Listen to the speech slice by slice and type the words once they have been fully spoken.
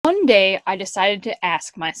One day, I decided to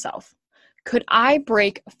ask myself, could I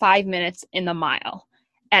break 5 minutes in the mile?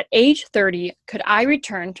 At age 30, could I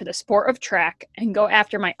return to the sport of track and go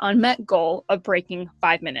after my unmet goal of breaking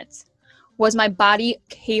 5 minutes? Was my body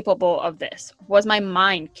capable of this? Was my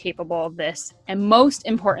mind capable of this? And most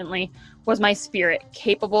importantly, was my spirit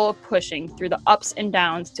capable of pushing through the ups and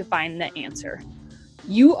downs to find the answer?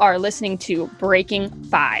 You are listening to Breaking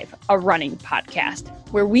 5, a running podcast,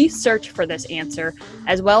 where we search for this answer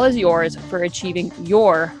as well as yours for achieving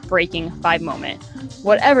your Breaking 5 moment,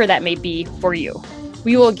 whatever that may be for you.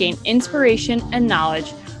 We will gain inspiration and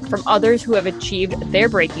knowledge from others who have achieved their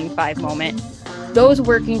Breaking 5 moment, those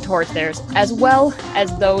working towards theirs, as well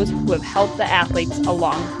as those who have helped the athletes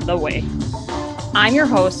along the way. I'm your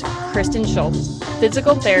host, Kristen Schultz,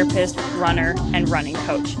 physical therapist, runner, and running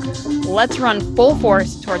coach. Let's run full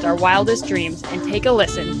force towards our wildest dreams and take a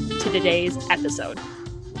listen to today's episode.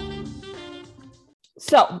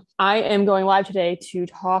 So I am going live today to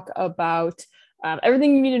talk about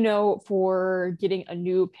everything you need to know for getting a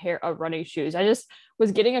new pair of running shoes. I just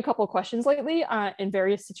was getting a couple of questions lately in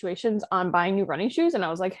various situations on buying new running shoes. And I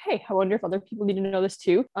was like, hey, I wonder if other people need to know this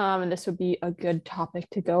too. And this would be a good topic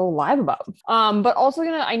to go live about. But also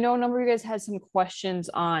I know a number of you guys had some questions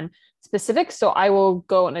on specifics. So I will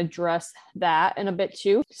go and address that in a bit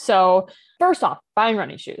too. So first off, buying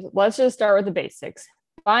running shoes. Let's just start with the basics.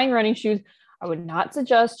 Buying running shoes, I would not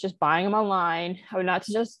suggest just buying them online. I would not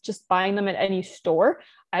suggest just buying them at any store.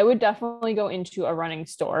 I would definitely go into a running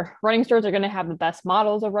store. Running stores are going to have the best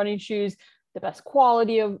models of running shoes, the best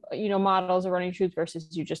quality of, models of running shoes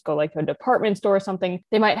versus you just go like to a department store or something.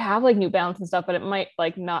 They might have like New Balance and stuff, but it might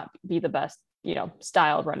like not be the best,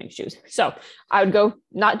 style of running shoes. So I would go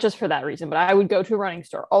not just for that reason, but I would go to a running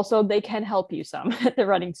store. Also, they can help you some at the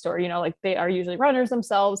running store, like they are usually runners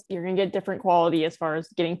themselves. You're going to get different quality as far as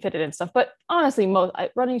getting fitted and stuff. But honestly,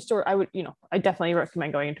 running store, I definitely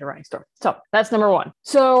recommend going into a running store. So that's number one.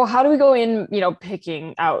 So how do we go in,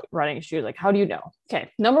 picking out running shoes? Like, how do you know?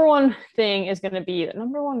 Okay. Number one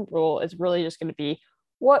rule is really just going to be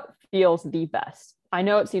what feels the best. I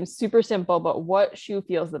know it seems super simple, but what shoe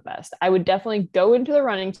feels the best? I would definitely go into the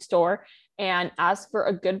running store and ask for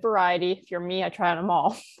a good variety. If you're me, I try on them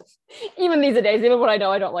all. Even these days, even when I know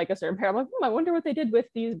I don't like a certain pair, I'm like, I wonder what they did with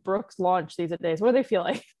these Brooks launch these days. What do they feel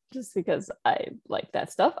like? Just because I like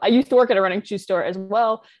that stuff. I used to work at a running shoe store as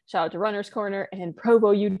well. Shout out to Runner's Corner in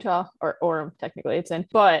Provo, Utah, or Orem, technically it's in,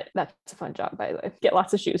 but that's a fun job, by the way. Get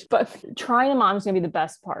lots of shoes, but trying them on is going to be the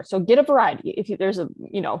best part. So get a variety. If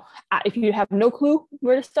you have no clue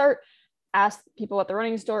where to start, ask people at the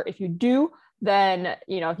running store. If you do, then,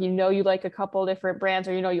 if you like a couple different brands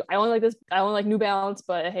or, I only like this, I only like New Balance,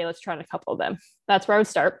 but hey, let's try on a couple of them. That's where I would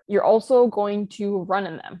start. You're also going to run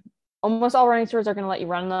in them. Almost all running stores are going to let you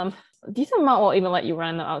run them. A decent amount will even let you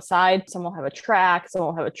run them outside. Some will have a track, some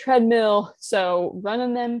will have a treadmill. So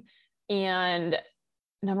running them. And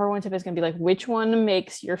number one tip is going to be like, which one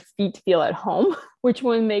makes your feet feel at home? Which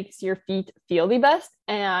one makes your feet feel the best?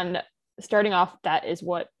 And starting off, that is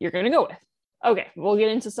what you're going to go with. Okay, we'll get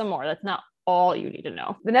into some more. That's not all you need to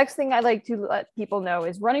know. The next thing I like to let people know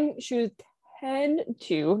is running shoes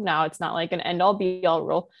now it's not like an end all be all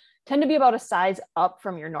rule, tend to be about a size up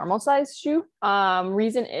from your normal size shoe.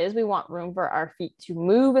 Reason is we want room for our feet to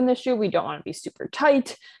move in the shoe. We don't want to be super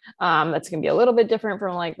tight. That's going to be a little bit different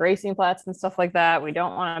from like racing flats and stuff like that. We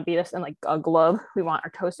don't want to be this in like a glove. We want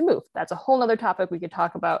our toes to move. That's a whole nother topic we could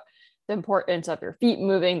talk about. The importance of your feet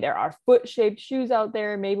moving. There are foot-shaped shoes out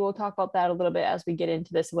there. Maybe we'll talk about that a little bit as we get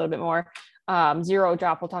into this a little bit more. Zero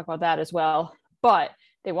drop, we'll talk about that as well. But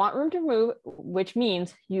they want room to move, which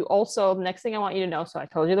means you also, the next thing I want you to know, so I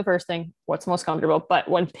told you the first thing, what's most comfortable, but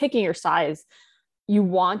when picking your size, you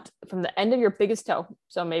want from the end of your biggest toe.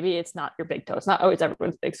 So maybe it's not your big toe. It's not always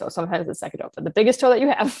everyone's big toe. Sometimes it's second toe, but the biggest toe that you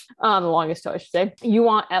have, the longest toe, I should say, you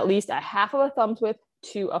want at least a half of a thumb's width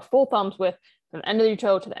to a full thumb's width from the end of your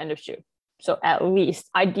toe to the end of shoe. So at least,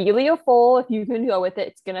 ideally a full, if you can go with it.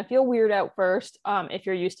 It's going to feel weird at first. If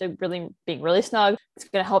you're used to really being really snug, it's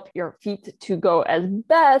going to help your feet to go as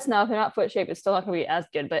best. Now, if they're not foot shaped, it's still not going to be as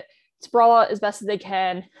good, but sprawl out as best as they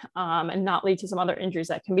can and not lead to some other injuries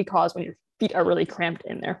that can be caused when your feet are really cramped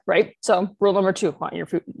in there, right? So rule number 2, want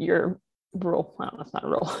your rule. I don't know, it's not a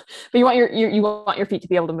rule, but you want your feet to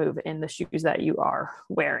be able to move in the shoes that you are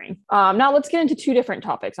wearing. Now let's get into 2 different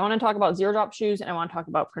topics. I want to talk about zero drop shoes and I want to talk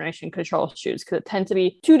about pronation control shoes because it tends to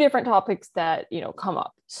be 2 different topics that, come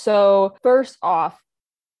up. So first off,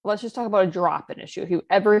 let's just talk about a drop in a shoe. If you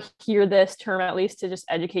ever hear this term, at least to just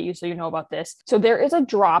educate you so you know about this. So there is a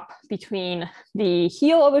drop between the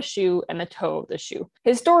heel of a shoe and the toe of the shoe.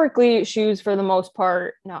 Historically, shoes for the most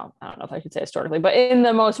part, no, I don't know if I should say historically, but in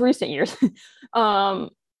the most recent years,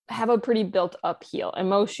 have a pretty built up heel. And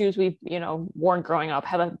most shoes we've, worn growing up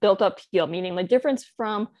have a built up heel, meaning the difference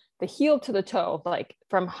from the heel to the toe, like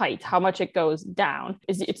from height, how much it goes down,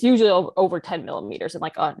 it's usually over 10 millimeters in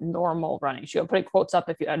like a normal running shoe. I'm putting quotes up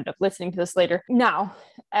if you end up listening to this later. Now,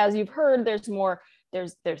 as you've heard, there's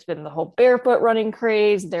been the whole barefoot running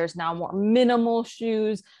craze. There's now more minimal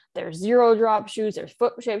shoes. There's zero drop shoes. There's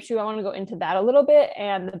foot shaped shoe. I want to go into that a little bit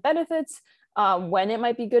and the benefits, when it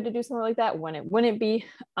might be good to do something like that, when it wouldn't be.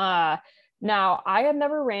 Now, I have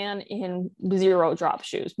never ran in zero drop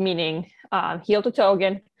shoes, meaning heel to toe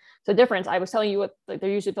again. The difference, I was telling you what they're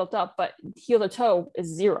usually built up, but heel to toe is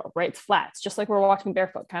zero, right? It's flat. It's just like we're walking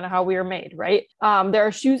barefoot, kind of how we are made, right? There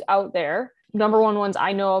are shoes out there. Number one ones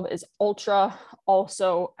I know of is Altra.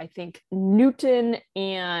 Also, I think Newton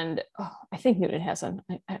and I think Newton has I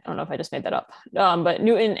don't know if I just made that up, but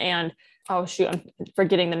Newton and oh shoot, I'm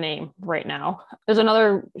forgetting the name right now. There's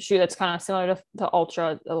another shoe that's kind of similar to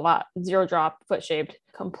Altra, a lot, zero drop, foot shaped,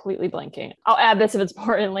 completely blanking. I'll add this if it's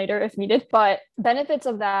important later if needed. But benefits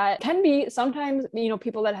of that can be sometimes,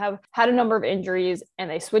 people that have had a number of injuries and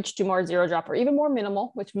they switch to more zero drop or even more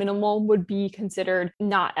minimal, which minimal would be considered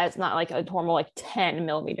not like a normal like 10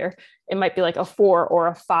 millimeter. It might be like a 4 or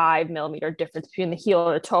a 5 millimeter difference between the heel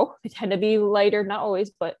and the toe. They tend to be lighter, not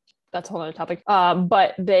always, but that's a whole other topic.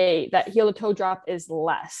 But that heel to toe drop is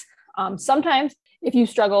less. Sometimes if you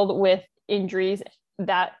struggled with injuries,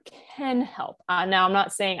 that can help. Now I'm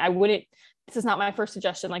not saying this is not my first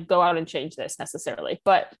suggestion, like go out and change this necessarily,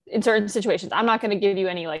 but in certain situations, I'm not going to give you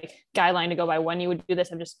any like guideline to go by when you would do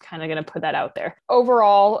this. I'm just kind of going to put that out there.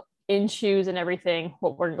 Overall, in shoes and everything,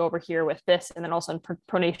 what we're going to go over here with this, and then also in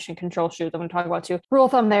pronation control shoes I'm going to talk about too. Rule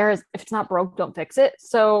of thumb there is if it's not broke, don't fix it.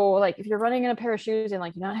 So like if you're running in a pair of shoes and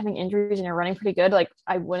like you're not having injuries and you're running pretty good, like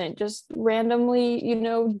I wouldn't just randomly,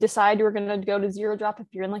 decide you were going to go to zero drop if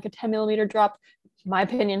you're in like a 10 millimeter drop. My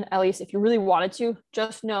opinion, at least if you really wanted to,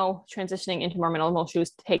 just know transitioning into more minimal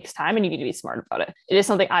shoes takes time and you need to be smart about it. It is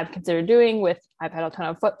something I've considered doing I've had a ton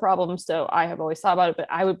of foot problems, so I have always thought about it, but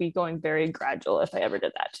I would be going very gradual if I ever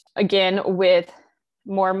did that. Again, with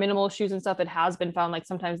more minimal shoes and stuff, it has been found like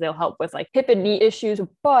sometimes they'll help with like hip and knee issues,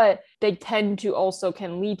 but they tend to also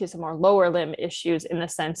can lead to some more lower limb issues in the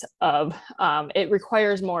sense of it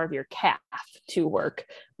requires more of your calf to work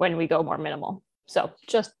when we go more minimal. So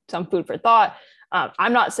just some food for thought.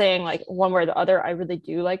 I'm not saying like one way or the other. I really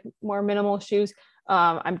do like more minimal shoes.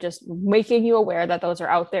 I'm just making you aware that those are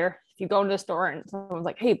out there. If you go into the store and someone's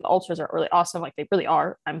like, hey, the Ultras are really awesome, like they really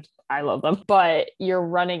are. I love them. But you're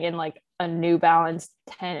running in like a New Balance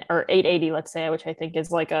 10 or 880, let's say, which I think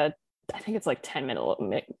is like I think it's like 10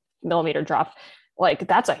 millimeter drop. Like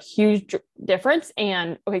that's a huge difference.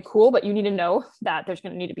 And okay, cool. But you need to know that there's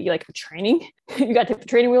going to need to be like a training. You got to take the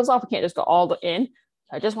training wheels off. You can't just go all the in.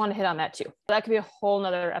 I just want to hit on that too. That could be a whole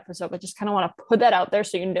nother episode, but just kind of want to put that out there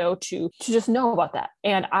so you know to just know about that.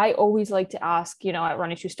 And I always like to ask, at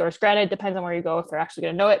running shoe stores, granted, it depends on where you go if they're actually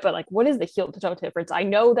going to know it, but like, what is the heel to toe difference? I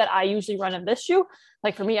know that I usually run in this shoe.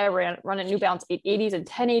 Like for me, I run in New Balance 880s and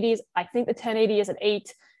 1080s. I think the 1080 is an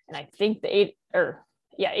 8, and I think the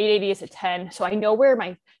 880 is a 10. So I know where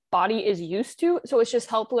my body is used to. So it's just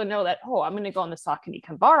helpful to know that, I'm going to go on the Saucony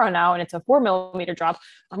Kinvara now, and it's a 4 millimeter drop.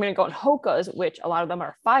 I'm going to go on Hoka's, which a lot of them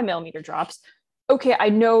are 5 millimeter drops. Okay, I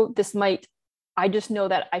know I just know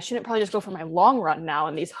that I shouldn't probably just go for my long run now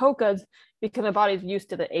in these Hoka's because my body's used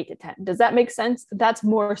to the 8 to 10. Does that make sense? That's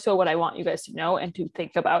more so what I want you guys to know and to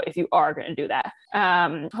think about if you are going to do that.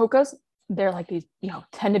 Hoka's, they're like these,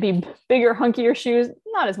 tend to be bigger, hunkier shoes,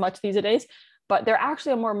 not as much these days, but they're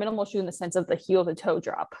actually a more minimal shoe in the sense of the heel to toe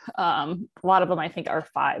drop. A lot of them, I think, are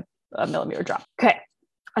 5 millimeter drop. Okay,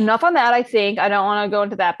 enough on that. I think I don't want to go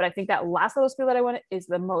into that, but I think that last little spiel that I wanted is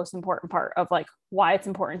the most important part of like why it's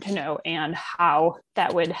important to know and how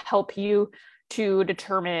that would help you to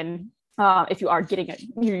determine if you are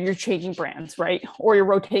you're changing brands, right? Or you're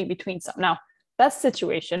rotating between some. Now, best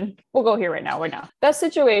situation, we'll go here right now. Best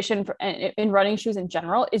situation in running shoes in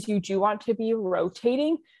general is you do want to be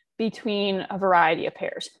rotating between a variety of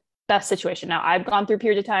pairs. Best situation. Now, I've gone through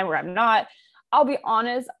periods of time where I'm not. I'll be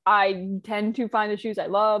honest, I tend to find the shoes I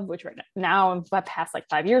love, which right now in my past like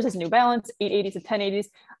 5 years is New Balance, 880s and 1080s.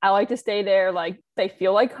 I like to stay there. Like they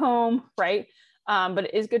feel like home, right? But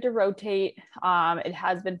it is good to rotate. It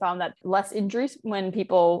has been found that less injuries when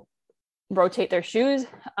people rotate their shoes.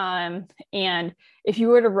 And if you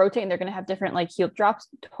were to rotate and they're going to have different like heel drops,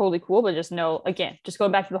 totally cool. But just know, again, just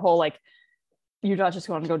going back to the whole, like, you're not just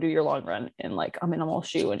going to go do your long run in like a minimal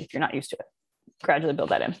shoe. And if you're not used to it, gradually build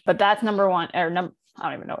that in. But that's number one, or I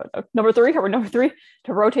don't even know. Number three,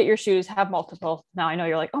 to rotate your shoes, have multiple. Now I know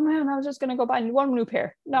you're like, oh man, I was just going to go buy one new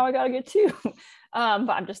pair. Now I got to get two. But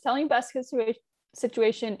I'm just telling you best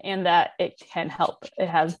situation and that it can help. It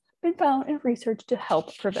has been found in research to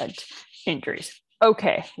help prevent injuries.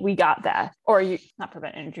 Okay, we got that. Or you not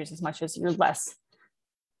prevent injuries as much as you're less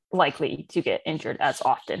likely to get injured as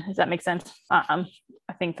often. Does that make sense?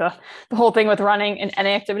 I think the whole thing with running and any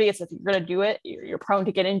activity is if you're going to do it, you're prone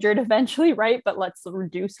to get injured eventually, right? But let's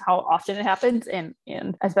reduce how often it happens and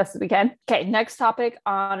as best as we can. Okay, next topic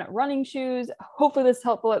on running shoes. Hopefully this is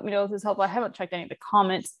helpful. Let me know if this is helpful. I haven't checked any of the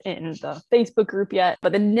comments in the Facebook group yet,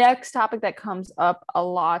 but the next topic that comes up a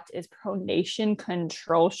lot is pronation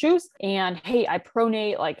control shoes. And hey, I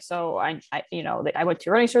pronate, like, so I went to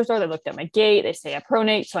a running store, they looked at my gait, they say I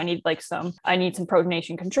pronate, so I need some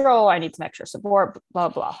pronation control, I need some extra support, blah,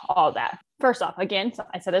 blah, all that. First off, again,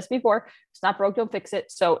 I said this before, it's not broke, don't fix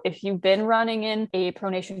it. So if you've been running in a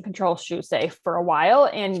pronation control shoe, say for a while,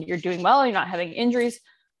 and you're doing well, you're not having injuries,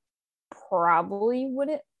 probably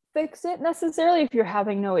wouldn't fix it necessarily if you're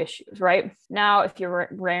having no issues, right? Now, if you're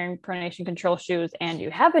wearing pronation control shoes and you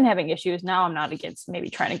have been having issues, now I'm not against maybe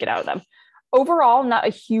trying to get out of them. Overall, I'm not a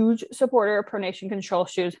huge supporter of pronation control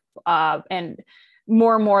shoes, and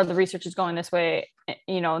more the research is going this way.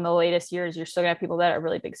 In the latest years, you're still gonna have people that are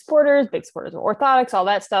really big supporters of orthotics, all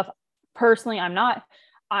that stuff. Personally, I'm not.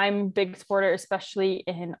 I'm a big supporter, especially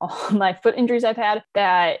in all my foot injuries I've had,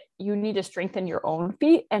 that you need to strengthen your own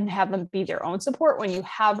feet and have them be their own support. When you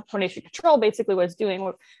have pronation control, basically what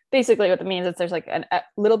it means is there's like a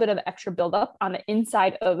little bit of extra buildup on the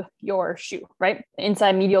inside of your shoe, right? The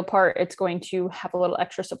inside medial part, it's going to have a little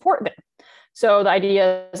extra support there. So the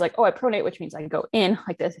idea is like, I pronate, which means I go in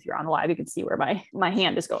like this. If you're on the live, you can see where my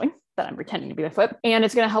hand is going, that I'm pretending to be my foot. And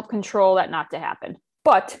it's going to help control that not to happen.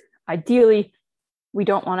 But ideally, we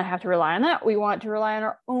don't want to have to rely on that. We want to rely on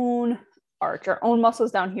our own arch, our own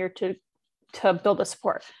muscles down here to build a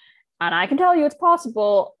support. And I can tell you it's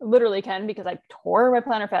possible, literally can, because I tore my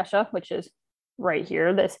plantar fascia, which is right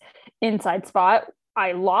here, this inside spot.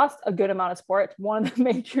 I lost a good amount of support. It's one of the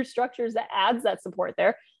major structures that adds that support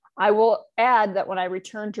there. I will add that when I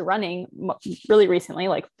returned to running really recently,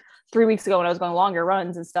 like 3 weeks ago when I was going longer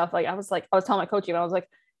runs and stuff, I was telling my coach, I was like,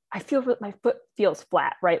 I feel my foot feels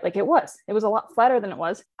flat, right? Like it was a lot flatter than it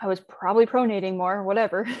was. I was probably pronating more,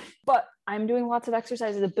 whatever, but I'm doing lots of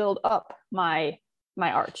exercises to build up my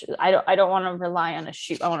arch. I don't want to rely on a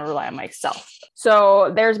shoe. I want to rely on myself.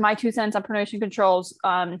 So there's my 2 cents on pronation controls.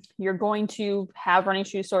 You're going to have running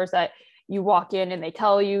shoe stores that you walk in and they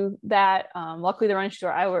tell you that. Luckily the running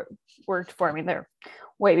store I worked for, they're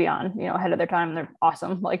way beyond, ahead of their time. They're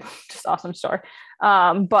awesome, like just awesome store.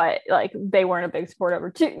 But like they weren't a big sport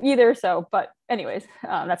over either. So, but anyways,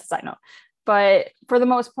 that's a side note. But for the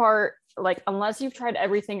most part, like, unless you've tried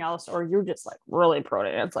everything else, or you're just like really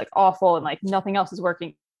pronating, it's like awful and like nothing else is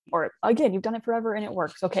working, or again, you've done it forever and it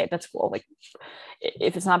works. Okay, that's cool. Like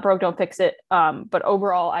if it's not broke, don't fix it. But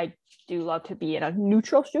overall, I do love to be in a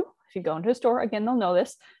neutral shoe. If you go into a store, again, they'll know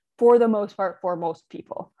this. For the most part, for most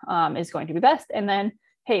people, is going to be best. And then,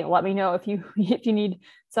 hey, let me know if you need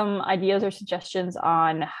some ideas or suggestions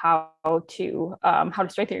on how to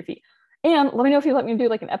strengthen your feet. And let me know if you let me do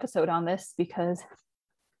like an episode on this, because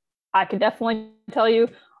I could definitely tell you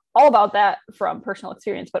all about that from personal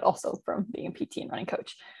experience, but also from being a PT and running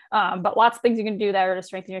coach. But lots of things you can do that are to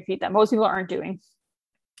strengthen your feet that most people aren't doing.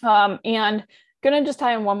 And gonna just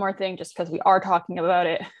tie in one more thing, just because we are talking about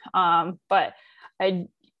it. But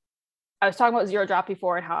I was talking about zero drop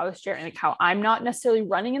before and how I was sharing like how I'm not necessarily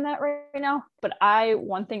running in that right now, but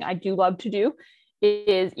one thing I do love to do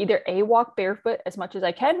is either walk barefoot as much as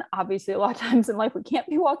I can. Obviously, a lot of times in life we can't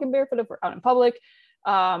be walking barefoot if we're out in public,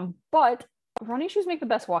 but running shoes make the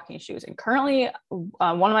best walking shoes. And currently,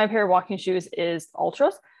 one of my pair of walking shoes is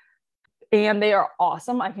Ultras, and they are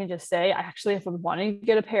awesome. I can just say I actually have been wanting to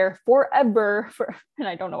get a pair forever and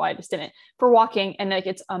I don't know why I just didn't, for walking. And like,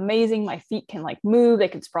 it's amazing. My feet can like move, they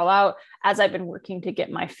can sprawl out, as I've been working to get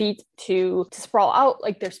my feet to sprawl out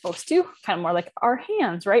like they're supposed to, kind of more like our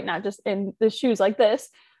hands, right? Not just in the shoes like this.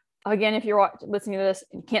 Again, if you're listening to this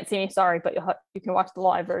and can't see me, sorry, but you can watch the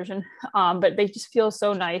live version. But they just feel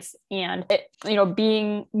so nice. And it,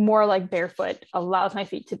 being more like barefoot allows my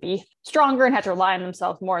feet to be stronger and have to rely on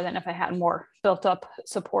themselves more than if I had more built up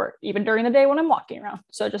support, even during the day when I'm walking around.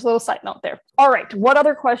 So just a little side note there. All right. What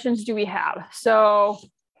other questions do we have? So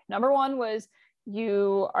number one was,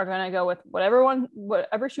 You are going to go with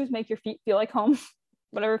whatever shoes make your feet feel like home,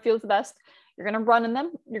 whatever feels the best. You're going to run in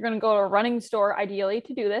them. You're going to go to a running store, ideally,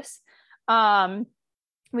 to do this.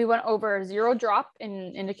 We went over zero drop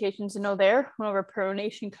and indications to know there. Went over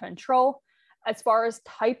pronation control. As far as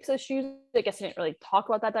types of shoes, I guess I didn't really talk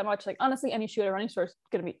about that much. Like, honestly, any shoe at a running store is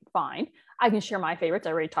going to be fine. I can share my favorites.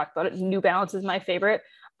 I already talked about it. New Balance is my favorite.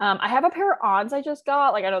 I have a pair of Ons I just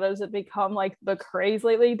got. Like, I know those have become like the craze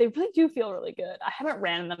lately. They really do feel really good. I haven't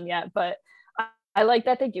ran in them yet, but I like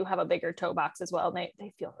that they do have a bigger toe box as well. And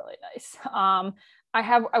they feel really nice.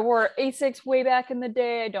 I wore Asics way back in the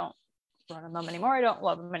day. I don't run in them anymore. I don't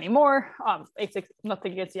love them anymore. Asics,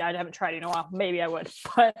 nothing against you. I haven't tried in a while. Maybe I would,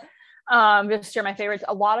 but just share my favorites.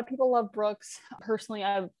 A lot of people love Brooks. Personally,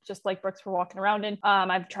 I just like Brooks for walking around in.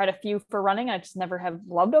 I've tried a few for running. I just never have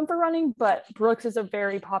loved them for running, but Brooks is a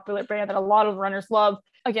very popular brand that a lot of runners love.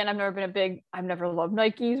 Again, I've never loved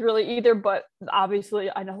Nikes really either, but obviously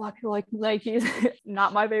I know a lot of people like Nikes.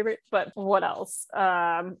 Not my favorite, but what else?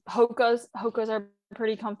 Hoka's are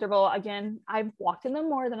pretty comfortable. Again, I've walked in them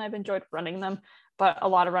more than I've enjoyed running them, but a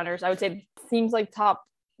lot of runners, I would say, seems like top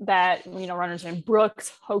that, runners in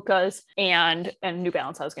Brooks, Hoka's, and New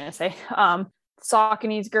Balance, I was going to say.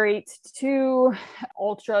 Saucony's great too.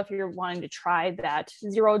 Ultra, if you're wanting to try that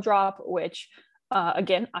zero drop, which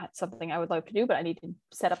again, something I would love to do, but I need to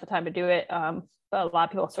set up a time to do it. A lot of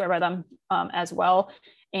people swear by them as well.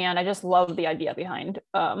 And I just love the idea behind,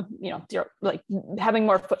 zero, like having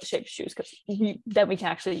more foot shaped shoes, because then we can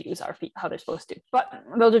actually use our feet how they're supposed to. But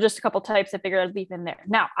those are just a couple types I figured I'd leave in there.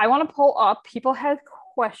 Now, I want to pull up, people had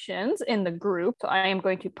questions in the group. So I am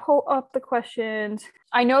going to pull up the questions.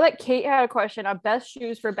 I know that Kate had a question on best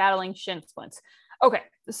shoes for battling shin splints. Okay,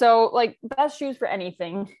 so like best shoes for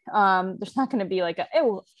anything. There's not going to be like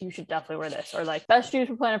you should definitely wear this, or like best shoes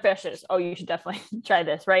for plantar fasciitis. Oh, you should definitely try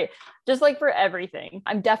this, right? Just like for everything.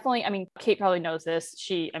 Kate probably knows this.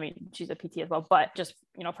 She's a PT as well, but just,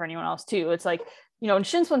 for anyone else too, it's like, in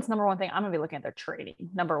shin splints, number one thing, I'm gonna be looking at their training.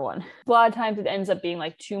 Number one, a lot of times it ends up being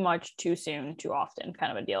like too much, too soon, too often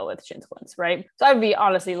kind of a deal with shin splints, right? So I'd be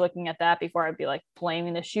honestly looking at that before I'd be like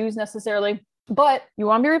blaming the shoes necessarily. But you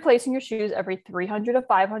want to be replacing your shoes every 300 to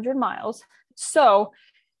 500 miles. So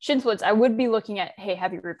shin splints, I would be looking at, hey,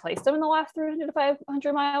 have you replaced them in the last 300 to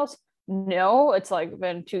 500 miles? No, it's like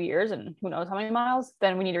been 2 years and who knows how many miles.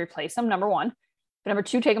 Then we need to replace them, number one. But number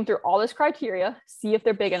two, take them through all this criteria, see if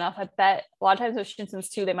they're big enough. I bet a lot of times with shin splints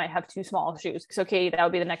too, they might have too small of shoes. So okay, that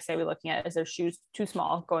would be the next thing we're looking at, is their shoes too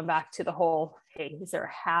small? Going back to the whole, hey, is there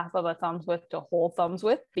half of a thumb's width to whole thumb's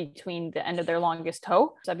width between the end of their longest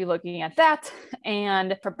toe? So I'd be looking at that.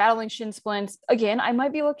 And for battling shin splints, again, I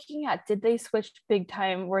might be looking at, did they switch big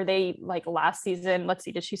time? Were they like last season? Let's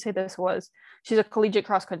see, did she say she's a collegiate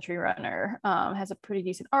cross country runner, has a pretty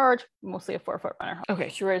decent arch, mostly a 4-foot runner. Okay,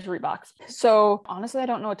 she wears Reeboks. So honestly, I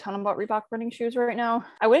don't know a ton about Reebok running shoes right now.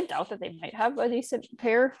 I wouldn't doubt that they might have a decent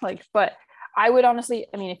pair, but I would honestly,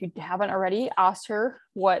 if you haven't already, asked her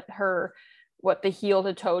what the heel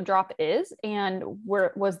to toe drop is, and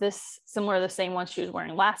was this similar to the same one she was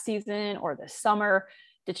wearing last season or this summer?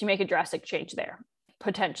 Did she make a drastic change there?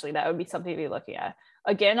 Potentially, that would be something to be looking at.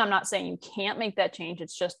 Again, I'm not saying you can't make that change.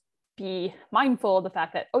 It's just be mindful of the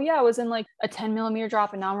fact that, I was in like a 10 millimeter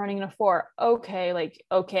drop and now I'm running in a 4. Okay.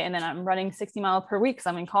 And then I'm running 60 miles per week because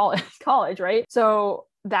I'm in college, right? So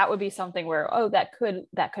that would be something where, that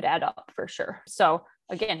could add up for sure. So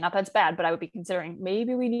again, not that's bad, but I would be considering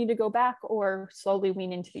maybe we need to go back or slowly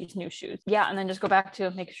wean into these new shoes. Yeah. And then just go back to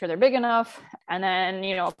making sure they're big enough. And then,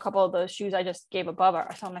 a couple of the shoes I just gave above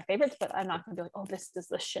are some of my favorites, but I'm not going to be like, this is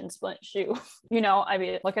the shin splint shoe.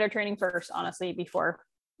 Look at her training first, honestly, before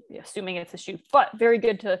assuming it's a shoe. But very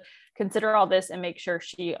good to consider all this and make sure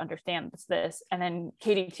she understands this. And then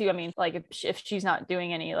Katie too, if she's not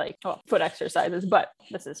doing any foot exercises, but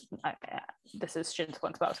this is shin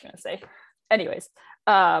splints, what I was going to say. Anyways,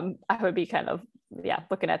 I would be kind of,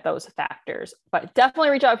 looking at those factors, but definitely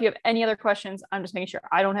reach out if you have any other questions. I'm just making sure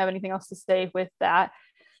I don't have anything else to say with that,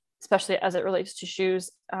 especially as it relates to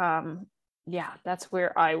shoes. That's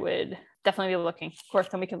where I would definitely be looking. Of course,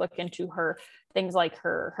 then we can look into her things like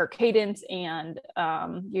her cadence and,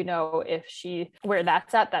 if where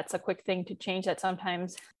that's at, that's a quick thing to change that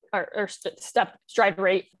sometimes, or stride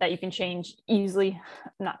rate that you can change easily,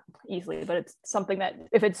 not easily, but it's something that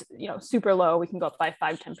if it's, super low, we can go up by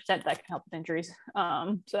 5-10%. That can help with injuries.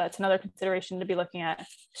 So that's another consideration to be looking at.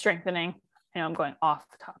 Strengthening. I'm going off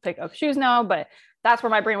topic of shoes now, but that's where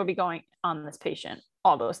my brain would be going on this patient,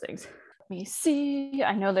 all those things. Let me see.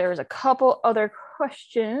 I know there was a couple other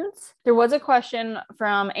questions. There was a question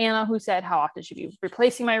from Anna who said, how often should I be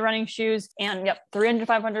replacing my running shoes? And yep, 300 to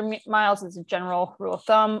 500 miles is a general rule of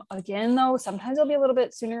thumb. Again, though, sometimes it'll be a little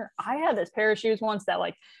bit sooner. I had this pair of shoes once that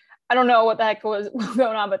like, I don't know what the heck was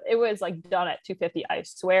going on, but it was like done at 250. I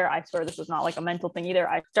swear this was not like a mental thing either.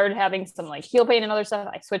 I started having some like heel pain and other stuff.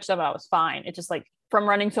 I switched them and I was fine. It just like from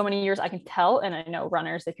running so many years, I can tell. And I know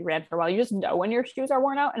runners, if you ran for a while, you just know when your shoes are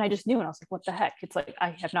worn out. And I just knew, and I was like, what the heck? It's like,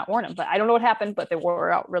 I have not worn them, but I don't know what happened, but they wore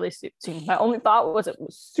out really soon. My only thought was it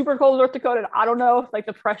was super cold in North Dakota. And I don't know if like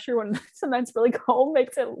the pressure when the cement's really cold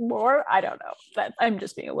makes it more. I don't know. That I'm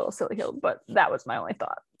just being a little silly heel, but that was my only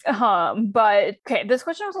thought. But okay, this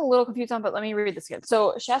question I was a little confused on, but let me read this again.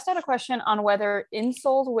 So Shasta had a question on whether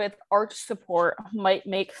insoles with arch support might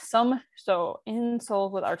make some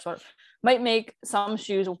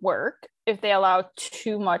shoes work if they allow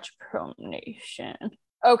too much pronation.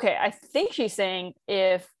 Okay, I think she's saying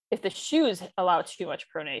if the shoes allow too much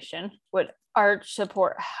pronation, would arch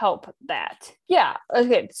support help that? Yeah,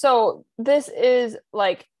 okay, so this is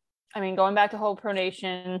like, I mean, going back to whole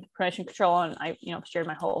pronation control, and I, shared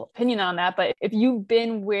my whole opinion on that. But if you've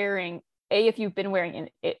been wearing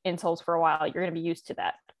insoles for a while, you're going to be used to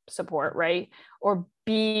that support, right? Or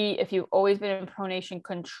B, if you've always been in pronation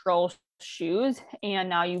control shoes and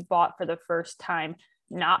now you bought for the first time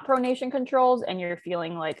not pronation controls and you're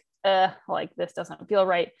feeling like this doesn't feel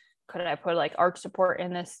right, could I put like arch support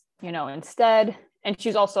in this, instead? And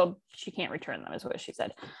she can't return them, is what she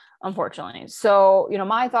said, unfortunately. So,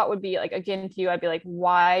 my thought would be like, again, to you, I'd be like,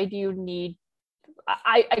 why do you need,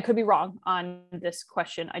 I could be wrong on this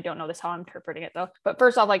question. I don't know this how I'm interpreting it though. But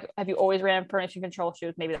first off, like, have you always ran pronation control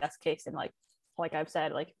shoes? Maybe that's the case. And like I've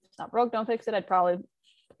said, like, if it's not broke, don't fix it. I'd probably,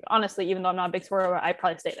 honestly, even though I'm not a big supporter, I'd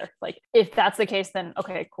probably stay there. Like, if that's the case, then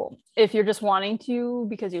okay, cool. If you're just wanting to,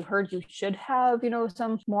 because you heard you should have,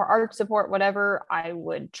 some more arch support, whatever, I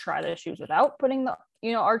would try the shoes without putting the,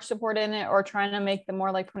 arch support in it, or trying to make them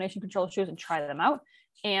more like pronation control shoes and try them out.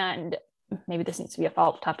 And maybe this needs to be a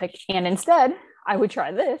follow-up topic. And instead, I would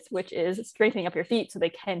try this, which is strengthening up your feet so they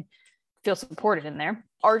can feel supported in there.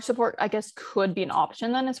 Arch support, I guess, could be an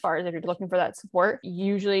option then, as far as if you're looking for that support.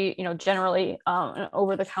 Usually, generally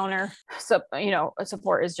over the counter,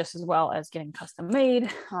 support is just as well as getting custom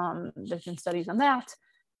made. There's been studies on that.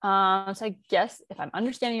 So I guess if I'm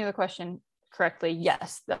understanding the question correctly,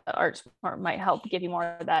 yes, the arch support might help give you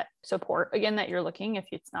more of that support, again, that you're looking, if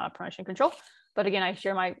it's not a pronation control. But again, I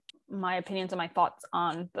share my opinions and my thoughts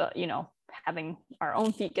on the, having our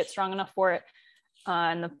own feet get strong enough for it.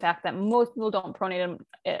 And the fact that most people don't pronate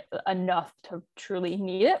them enough to truly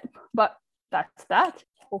need it, but that's that.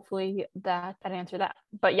 Hopefully that answered that.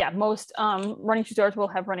 But yeah, most running shoe stores will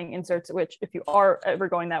have running inserts, which if you are ever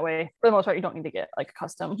going that way, for the most part, you don't need to get like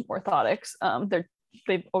custom orthotics.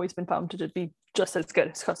 They've always been found to be just as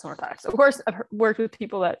good as custom orthotics. Of course, I've worked with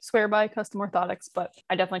people that swear by custom orthotics, but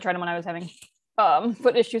I definitely tried them when I was having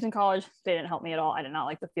foot issues in college. They didn't help me at all. I did not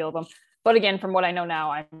like the feel of them. But again, from what I know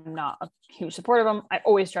now, I'm not a huge supporter of them. I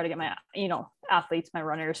always try to get my, athletes, my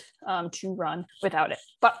runners, to run without it.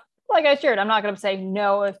 But like I shared, I'm not going to say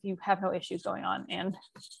no if you have no issues going on, and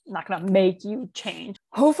I'm not going to make you change.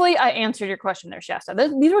 Hopefully I answered your question there, Shasta.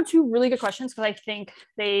 These were two really good questions, because I think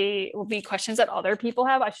they will be questions that other people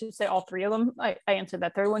have. I should say all three of them. I answered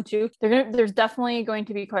that third one too. There's definitely going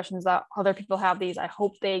to be questions that other people have these. I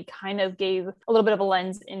hope they kind of gave a little bit of a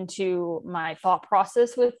lens into my thought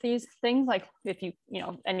process with these things. Like if you,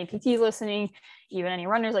 any PTs listening, even any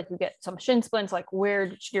runners, like you get some shin splints, like where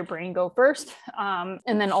should your brain go first? And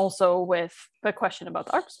then also with the question about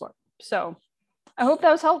the arch support. So I hope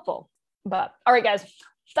that was helpful. But all right, guys,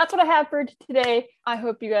 that's what I have for today. I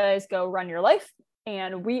hope you guys go run your life,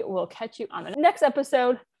 and we will catch you on the next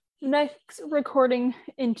episode, next recording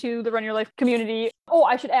into the Run Your Life community. Oh,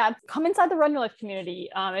 I should add, come inside the Run Your Life community.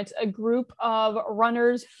 It's a group of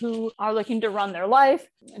runners who are looking to run their life,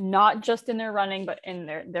 not just in their running, but in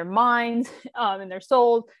their minds, in their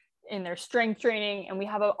souls, in their strength training. And we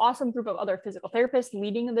have an awesome group of other physical therapists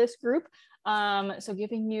leading this group. So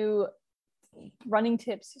giving you running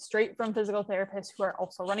tips straight from physical therapists who are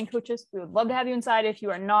also running coaches. We would love to have you inside. If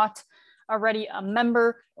you are not already a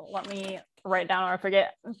member, let me write down, or I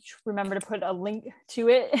forget, remember to put a link to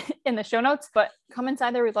it in the show notes, but come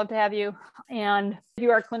inside there. We'd love to have you. And if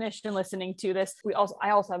you are a clinician listening to this, I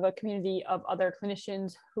also have a community of other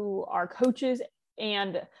clinicians who are coaches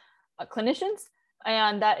and clinicians.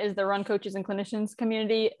 And that is the Run Coaches and Clinicians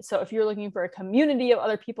community. So if you're looking for a community of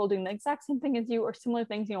other people doing the exact same thing as you, or similar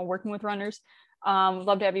things, working with runners,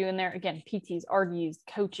 love to have you in there. Again, PTs, RDs,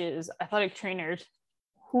 coaches, athletic trainers,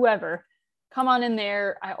 whoever, come on in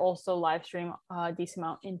there. I also live stream a decent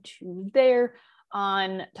amount into there.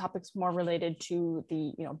 on topics more related to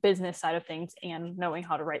the business side of things and knowing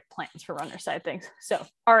how to write plans for runner side things. So,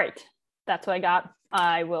 all right, that's what I got.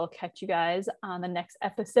 I will catch you guys on the next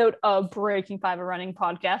episode of Breaking 5 a Running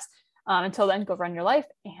podcast. Until then, go run your life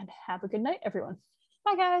and have a good night, everyone.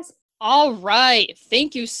 Bye, guys. All right.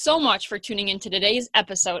 Thank you so much for tuning in to today's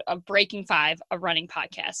episode of Breaking 5, a running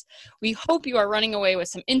podcast. We hope you are running away with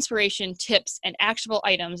some inspiration, tips, and actionable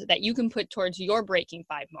items that you can put towards your Breaking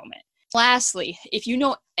 5 moment. Lastly, if you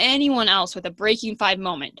know anyone else with a Breaking 5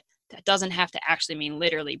 moment, that doesn't have to actually mean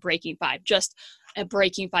literally Breaking 5, just a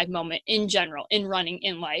Breaking 5 moment in general, in running,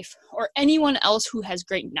 in life, or anyone else who has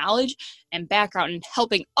great knowledge and background in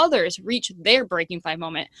helping others reach their Breaking 5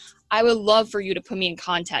 moment, I would love for you to put me in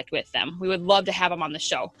contact with them. We would love to have them on the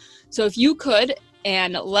show. So if you could,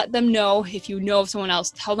 and let them know, if you know of someone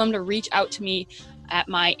else, tell them to reach out to me at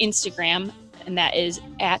my Instagram, and that is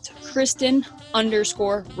at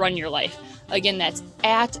Kristen_runyourlife. Again, that's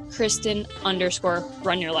at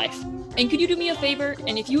Kristen_runyourlife. And could you do me a favor?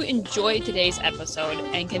 And if you enjoyed today's episode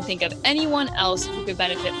and can think of anyone else who could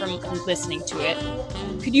benefit from listening to it,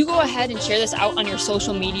 could you go ahead and share this out on your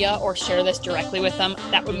social media or share this directly with them?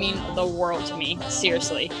 That would mean the world to me,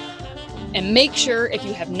 seriously. And make sure, if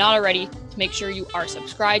you have not already, to make sure you are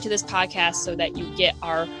subscribed to this podcast so that you get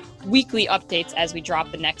our weekly updates as we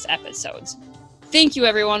drop the next episodes. Thank you,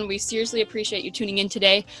 everyone. We seriously appreciate you tuning in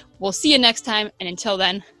today. We'll see you next time. And until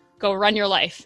then, go run your life.